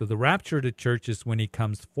 So the rapture of the church is when he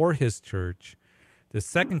comes for his church. The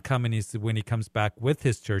second coming is when he comes back with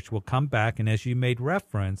his church. We'll come back, and as you made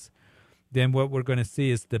reference, then what we're going to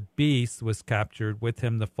see is the beast was captured, with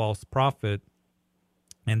him the false prophet,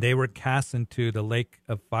 and they were cast into the lake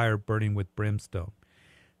of fire burning with brimstone.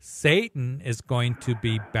 Satan is going to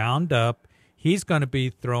be bound up. He's going to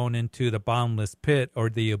be thrown into the bottomless pit, or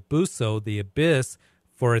the abuso, the abyss,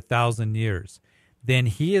 for 1,000 years. Then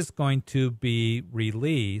he is going to be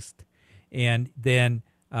released, and then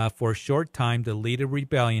for a short time to lead a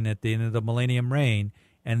rebellion at the end of the millennium reign,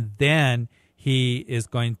 and then he is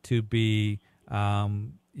going to be,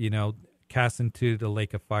 cast into the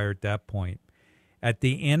lake of fire at that point. At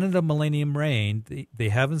the end of the millennium reign, the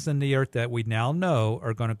heavens and the earth that we now know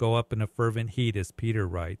are going to go up in a fervent heat, as Peter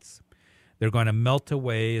writes. They're going to melt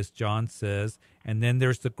away, as John says, and then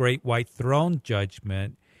there's the great white throne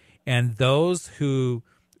judgment. And those who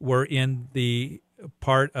were in the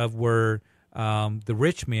part of where the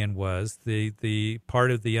rich man was, the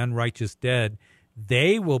part of the unrighteous dead,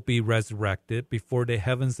 they will be resurrected before the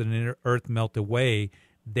heavens and the earth melt away.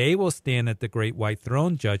 They will stand at the great white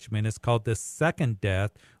throne judgment. It's called the second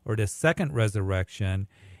death, or the second resurrection.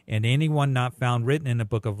 And anyone not found written in the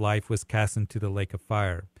book of life was cast into the lake of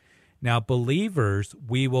fire. Now, believers,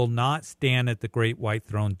 we will not stand at the great white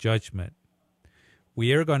throne judgment.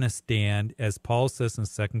 We are going to stand, as Paul says in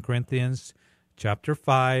 2 Corinthians chapter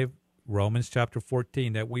 5, Romans chapter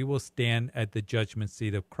 14, that we will stand at the judgment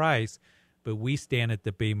seat of Christ, but we stand at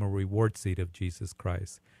the Bema reward seat of Jesus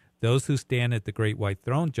Christ. Those who stand at the great white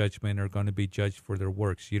throne judgment are going to be judged for their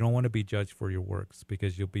works. You don't want to be judged for your works,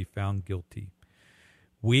 because you'll be found guilty.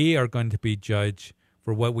 We are going to be judged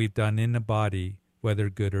for what we've done in the body, whether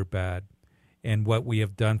good or bad, and what we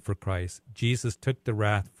have done for Christ. Jesus took the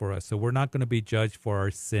wrath for us, so we're not going to be judged for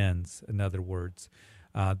our sins, in other words.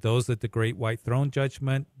 Those at the great white throne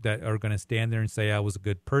judgment that are going to stand there and say, I was a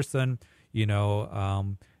good person,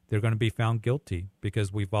 they're going to be found guilty,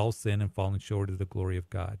 because we've all sinned and fallen short of the glory of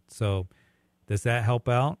God. So does that help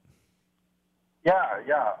out? Yeah.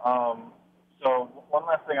 So one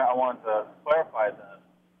last thing I wanted to clarify then.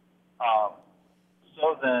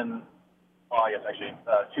 So then, well, I guess actually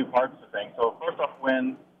two parts to things. So first off,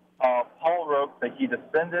 when Paul wrote that he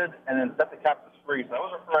descended and then set the captives free. So that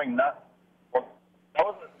was referring that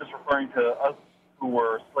wasn't just referring to us who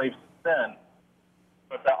were slaves to sin,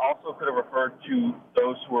 but that also could have referred to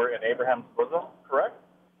those who were in Abraham's bosom, correct?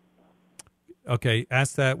 Okay,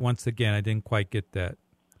 ask that once again. I didn't quite get that.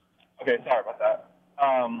 Okay, sorry about that.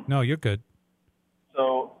 No, you're good.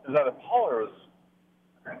 So is that Paul or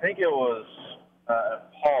I think it was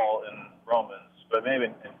Paul in Romans, but maybe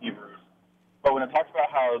in Hebrews. But when it talks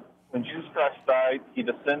about how when Jesus Christ died, he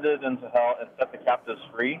descended into hell and set the captives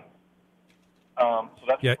free. So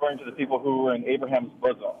that's referring to the people who were in Abraham's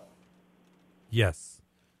bosom. Yes.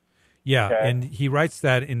 Yeah, okay. And he writes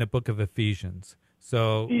that in the book of Ephesians.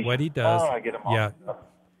 So what he does, I get him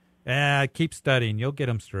all. Keep studying, you'll get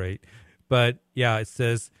them straight. But yeah, it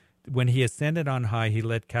says, when he ascended on high, he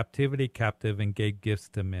led captivity captive and gave gifts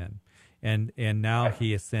to men. And now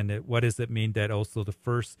he ascended. What does it mean that also the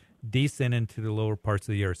first descend into the lower parts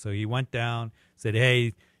of the earth? So he went down, said,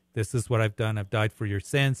 hey, this is what I've done. I've died for your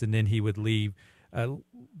sins. And then he would leave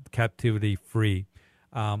captivity free.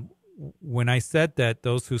 When I said that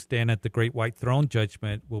those who stand at the great white throne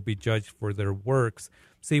judgment will be judged for their works,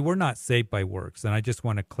 see, we're not saved by works. And I just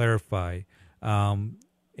want to clarify. And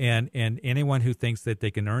anyone who thinks that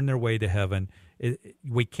they can earn their way to heaven,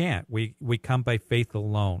 we can't. We come by faith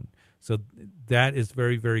alone. So that is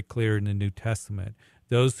very, very clear in the New Testament.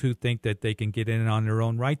 Those who think that they can get in on their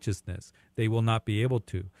own righteousness, they will not be able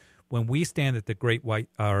to. When we stand at the great white,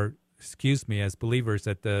 as believers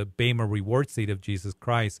at the Bema reward seat of Jesus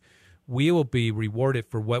Christ, we will be rewarded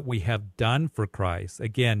for what we have done for Christ.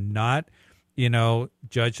 Again, not,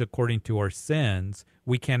 judged according to our sins.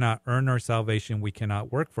 We cannot earn our salvation. We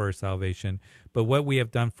cannot work for our salvation. But what we have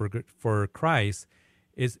done for Christ,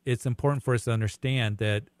 it's important for us to understand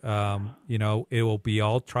that, it will be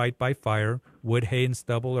all tried by fire. Wood, hay, and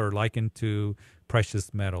stubble are likened to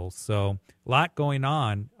precious metals. So a lot going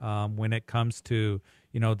on when it comes to,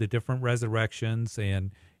 the different resurrections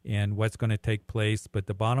and what's going to take place. But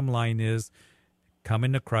the bottom line is come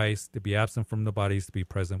into Christ, to be absent from the bodies, to be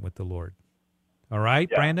present with the Lord. All right,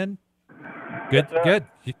 yeah. Brandon? Good, good.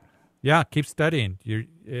 Yeah, keep studying.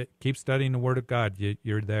 Keep studying the Word of God.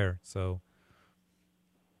 You're there, so...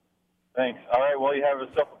 Thanks. All right. Well, you have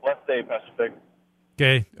yourself a blessed day, Pastor Pig.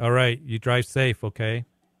 Okay. All right. You drive safe, okay?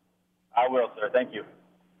 I will, sir. Thank you.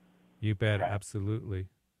 You bet. Okay. Absolutely.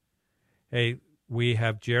 Hey, we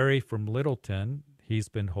have Jerry from Littleton. He's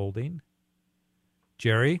been holding.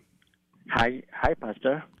 Jerry? Hi,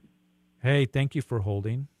 Pastor. Hey, thank you for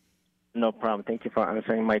holding. No problem. Thank you for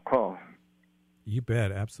answering my call. You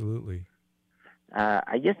bet. Absolutely.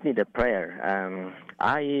 I just need a prayer.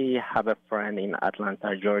 I have a friend in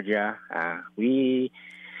Atlanta, Georgia. He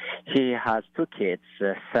has two kids,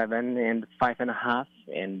 7 and 5.5,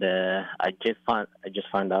 and I just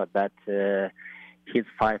found out that his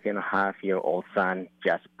 5.5-year-old son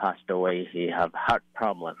just passed away. He have heart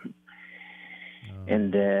problem,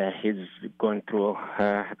 and he's going through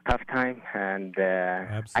a tough time. And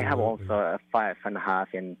I have also a 5.5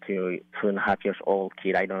 and 2.5 years old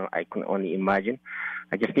kid. I can only imagine.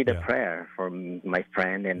 I just need a prayer for my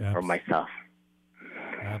friend and for myself.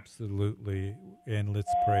 Absolutely. And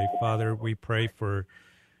let's pray. Father, we pray for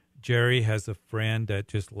Jerry has a friend that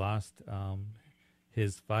just lost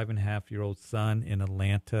his 5.5-year-old son in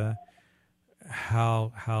Atlanta.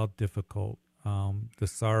 How difficult. The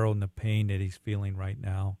sorrow and the pain that he's feeling right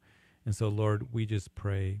now. And so, Lord, we just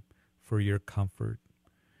pray for your comfort.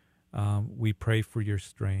 We pray for your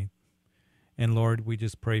strength. And, Lord, we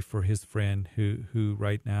just pray for his friend who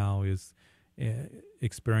right now is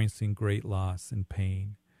experiencing great loss and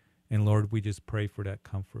pain. And, Lord, we just pray for that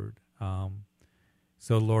comfort.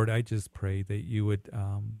 So, Lord, I just pray that you would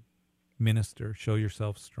minister, show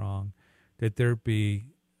yourself strong, that there be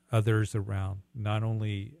others around, not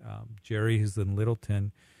only Jerry, who's in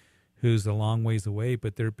Littleton, who's a long ways away,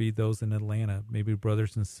 but there be those in Atlanta, maybe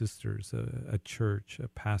brothers and sisters, a church, a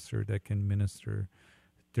pastor that can minister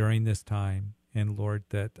during this time. And Lord,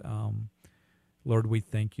 that Lord, we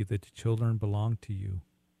thank you that the children belong to you,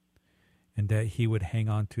 and that he would hang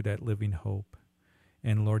on to that living hope,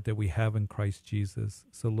 and Lord, that we have in Christ Jesus.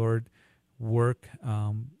 So Lord, work,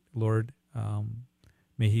 Lord,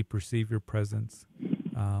 may he perceive your presence.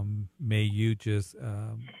 May you just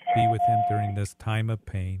be with him during this time of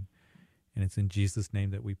pain. And it's in Jesus'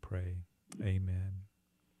 name that we pray. Amen.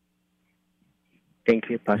 Thank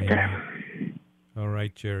you, Pastor. Amen. All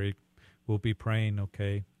right, Jerry. We'll be praying,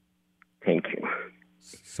 okay? Thank you.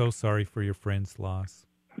 So sorry for your friend's loss.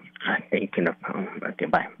 Thank you. No problem. Okay,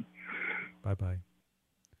 bye. Bye-bye.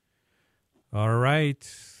 All right.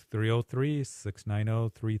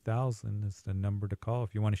 303-690-3000 is the number to call.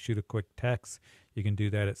 If you want to shoot a quick text, you can do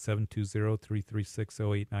that at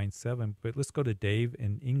 720-336-0897. But let's go to Dave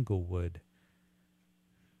in Inglewood.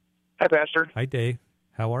 Hi, Pastor. Hi, Dave.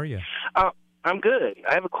 How are you? I'm good.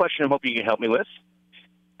 I have a question I hope you can help me with.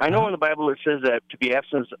 I know in the Bible it says that to be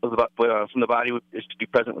absent from the body is to be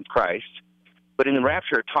present with Christ. But in the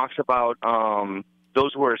rapture, it talks about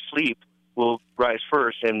those who are asleep will rise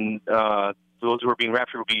first, and those who are being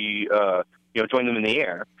raptured will be, join them in the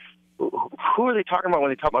air. Who are they talking about when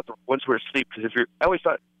they talk about the ones who are asleep? Because I always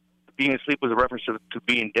thought being asleep was a reference to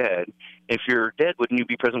being dead. If you're dead, wouldn't you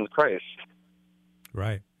be present with Christ?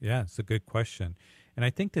 Right. Yeah, it's a good question. And I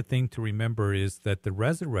think the thing to remember is that the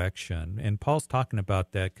resurrection, and Paul's talking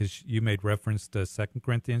about that because you made reference to 2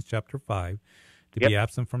 Corinthians chapter 5, to be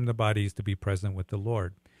absent from the body is to be present with the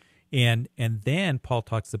Lord. And then Paul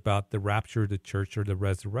talks about the rapture of the church or the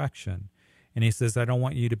resurrection. And he says, I don't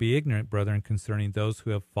want you to be ignorant, brethren, concerning those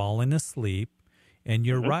who have fallen asleep. And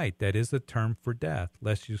you're right, that is a term for death,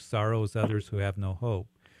 lest you sorrow as others who have no hope.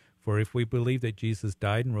 For if we believe that Jesus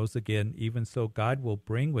died and rose again, even so God will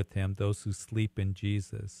bring with him those who sleep in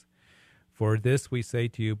Jesus. For this we say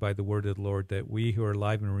to you by the word of the Lord, that we who are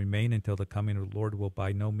alive and remain until the coming of the Lord will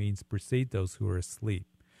by no means precede those who are asleep.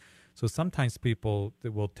 So sometimes people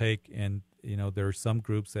that will take, and there are some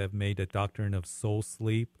groups that have made a doctrine of soul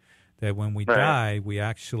sleep, that when we die, we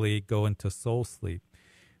actually go into soul sleep.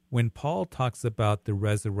 When Paul talks about the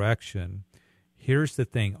resurrection, here's the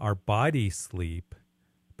thing: our bodies sleep,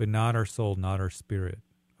 but not our soul, not our spirit.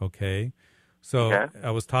 Okay? So I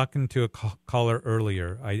was talking to a caller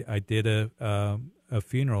earlier. I did a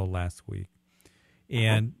funeral last week,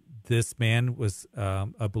 and this man was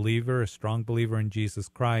a believer, a strong believer in Jesus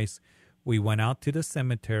Christ. We went out to the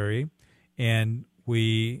cemetery, and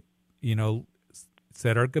we,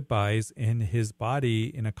 said our goodbyes, and his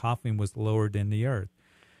body in a coffin was lowered in the earth.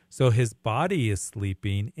 So his body is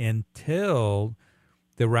sleeping until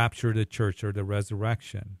the rapture of the church or the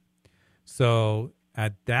resurrection. So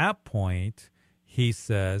at that point, he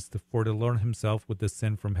says, for the Lord himself would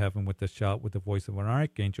descend from heaven with a shout, with the voice of an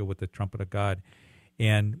archangel, with the trumpet of God.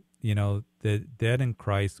 And, the dead in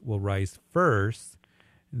Christ will rise first.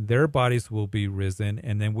 Their bodies will be risen,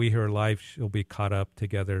 and then we who are alive shall be caught up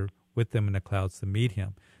together with them in the clouds to meet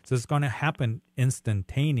him. So it's going to happen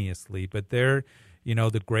instantaneously, but the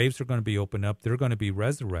graves are going to be opened up. They're going to be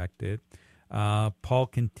resurrected. Paul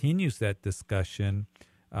continues that discussion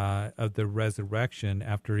of the resurrection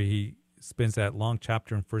after he spends that long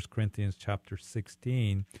chapter in 1 Corinthians chapter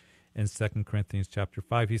 16 and 2 Corinthians chapter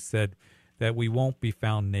 5. He said that we won't be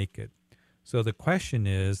found naked. So the question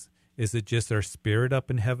is it just our spirit up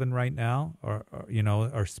in heaven right now, or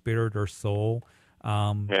our spirit or soul?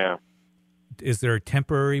 Is there a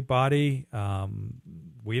temporary body?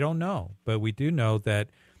 We don't know, but we do know that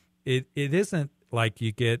it isn't like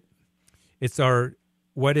you get. It's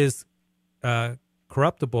what is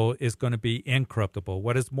corruptible is going to be incorruptible.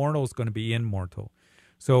 What is mortal is going to be immortal.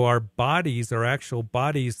 So our bodies, our actual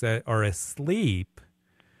bodies that are asleep,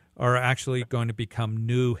 are actually going to become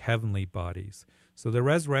new heavenly bodies. So the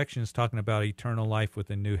resurrection is talking about eternal life with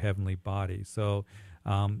a new heavenly body. So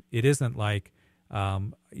it isn't like,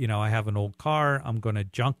 I have an old car, I'm going to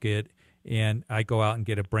junk it, and I go out and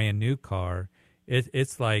get a brand new car.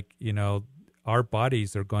 It's like, our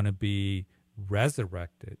bodies are going to be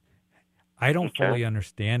resurrected. I don't fully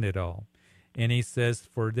understand it all. And he says,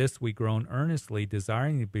 for this we groan earnestly,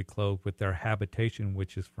 desiring to be clothed with our habitation,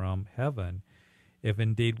 which is from heaven. If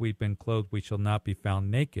indeed we've been clothed, we shall not be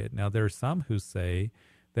found naked. Now, there are some who say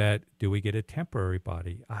that, do we get a temporary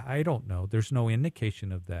body? I don't know. There's no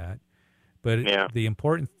indication of that. But the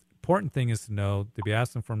important thing is to know, to be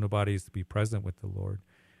absent from the body is to be present with the Lord.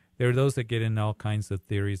 There are those that get in all kinds of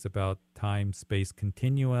theories about time, space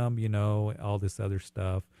continuum, all this other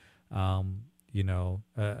stuff. A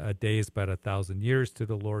day is about 1,000 years to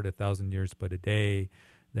the Lord, 1,000 years but a day.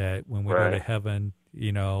 That when we go to heaven,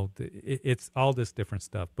 it's all this different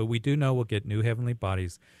stuff. But we do know we'll get new heavenly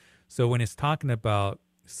bodies. So when it's talking about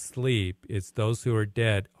sleep, it's those who are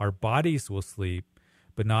dead. Our bodies will sleep,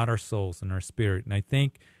 but not our souls and our spirit. And I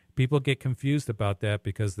think people get confused about that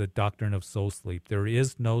because the doctrine of soul sleep. There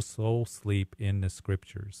is no soul sleep in the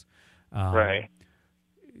scriptures. So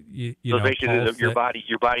basically, your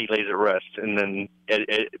body lays at rest, and then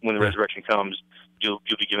when the resurrection comes, you'll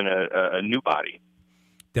be given a new body.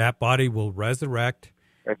 That body will resurrect,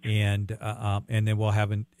 and then we'll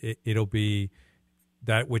have it'll be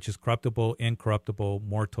that which is corruptible, incorruptible,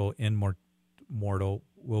 mortal, immortal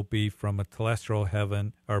will be from a terrestrial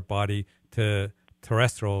heaven or body to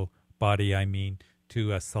terrestrial body.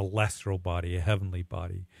 to a celestial body, a heavenly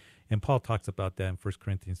body. And Paul talks about that in 1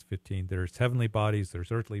 Corinthians 15. There's heavenly bodies,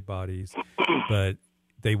 there's earthly bodies, but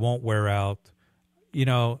they won't wear out. You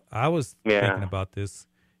know, I was thinking about this.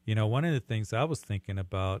 You know, one of the things I was thinking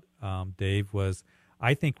about, Dave, was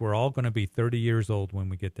I think we're all going to be 30 years old when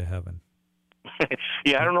we get to heaven.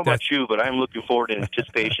 Yeah, I don't know about you, but I'm looking forward in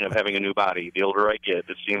anticipation of having a new body. The older I get,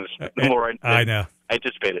 it seems the more I know. I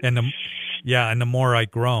anticipate it. And the more I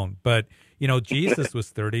groan. But, you know, Jesus was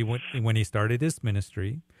 30 when he started his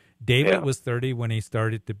ministry. David was 30 when he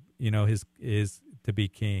started to, you know, his to be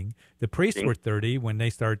king. The priests were 30 when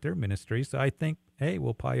they started their ministry. So I think, hey,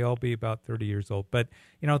 we'll probably all be about 30 years old. But,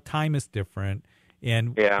 you know, time is different.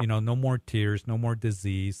 And, you know, no more tears, no more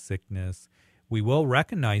disease, sickness. We will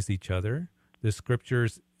recognize each other. The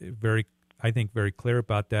scripture's very clear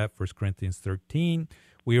about that. 1 Corinthians 13.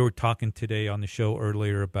 We were talking today on the show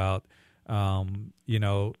earlier about,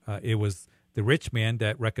 it was the rich man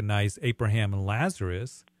that recognized Abraham and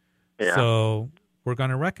Lazarus. Yeah. So we're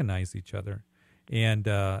going to recognize each other, and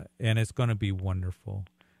it's going to be wonderful.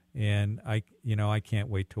 And I can't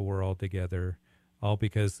wait till we're all together, all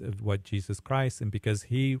because of what Jesus Christ, and because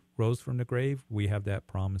he rose from the grave, we have that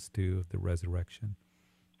promise too of the resurrection.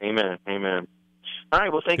 Amen. Amen. All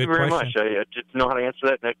right. Well, thank you very much. I didn't know how to answer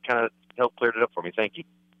that, and that kind of helped clear it up for me. Thank you.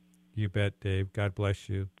 You bet, Dave. God bless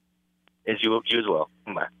you. As you as well.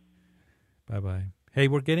 Bye. Bye-bye. Hey,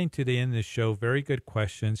 we're getting to the end of the show. Very good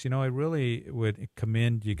questions. You know, I really would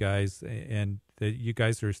commend you guys, and that you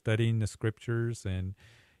guys are studying the scriptures, and,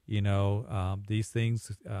 you know, these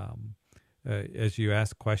things, as you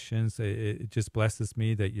ask questions, it just blesses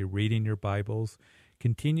me that you're reading your Bibles.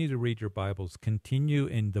 Continue to read your Bibles. Continue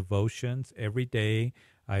in devotions every day.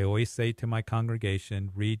 I always say to my congregation,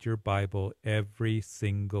 read your Bible every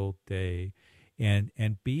single day, and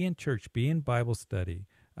be in church, be in Bible study.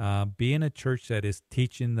 Be in a church that is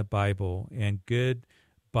teaching the Bible and good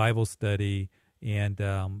Bible study and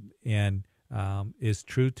is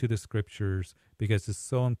true to the scriptures, because it's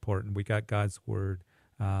so important. We got God's word.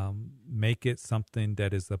 Make it something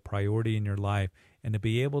that is a priority in your life, and to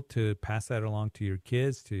be able to pass that along to your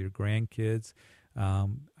kids, to your grandkids.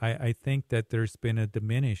 I think that there's been a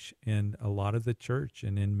diminish in a lot of the church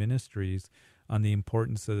and in ministries on the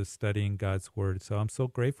importance of studying God's word. So I'm so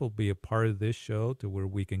grateful to be a part of this show, to where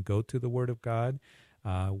we can go to the word of God.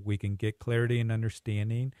 We can get clarity and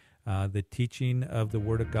understanding. The teaching of the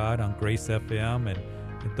word of God on Grace FM,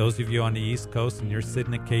 and those of you on the East Coast and your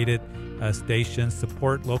syndicated stations,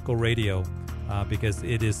 support local radio because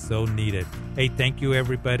it is so needed. Hey, thank you,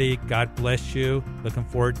 everybody. God bless you. Looking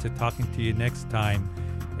forward to talking to you next time,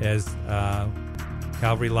 as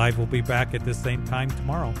Calvary Live will be back at the same time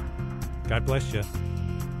tomorrow. God bless you.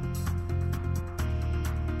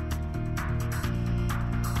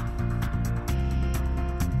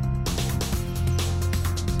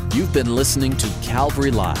 You've been listening to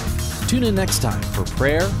Calvary Live. Tune in next time for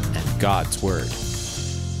prayer and God's Word.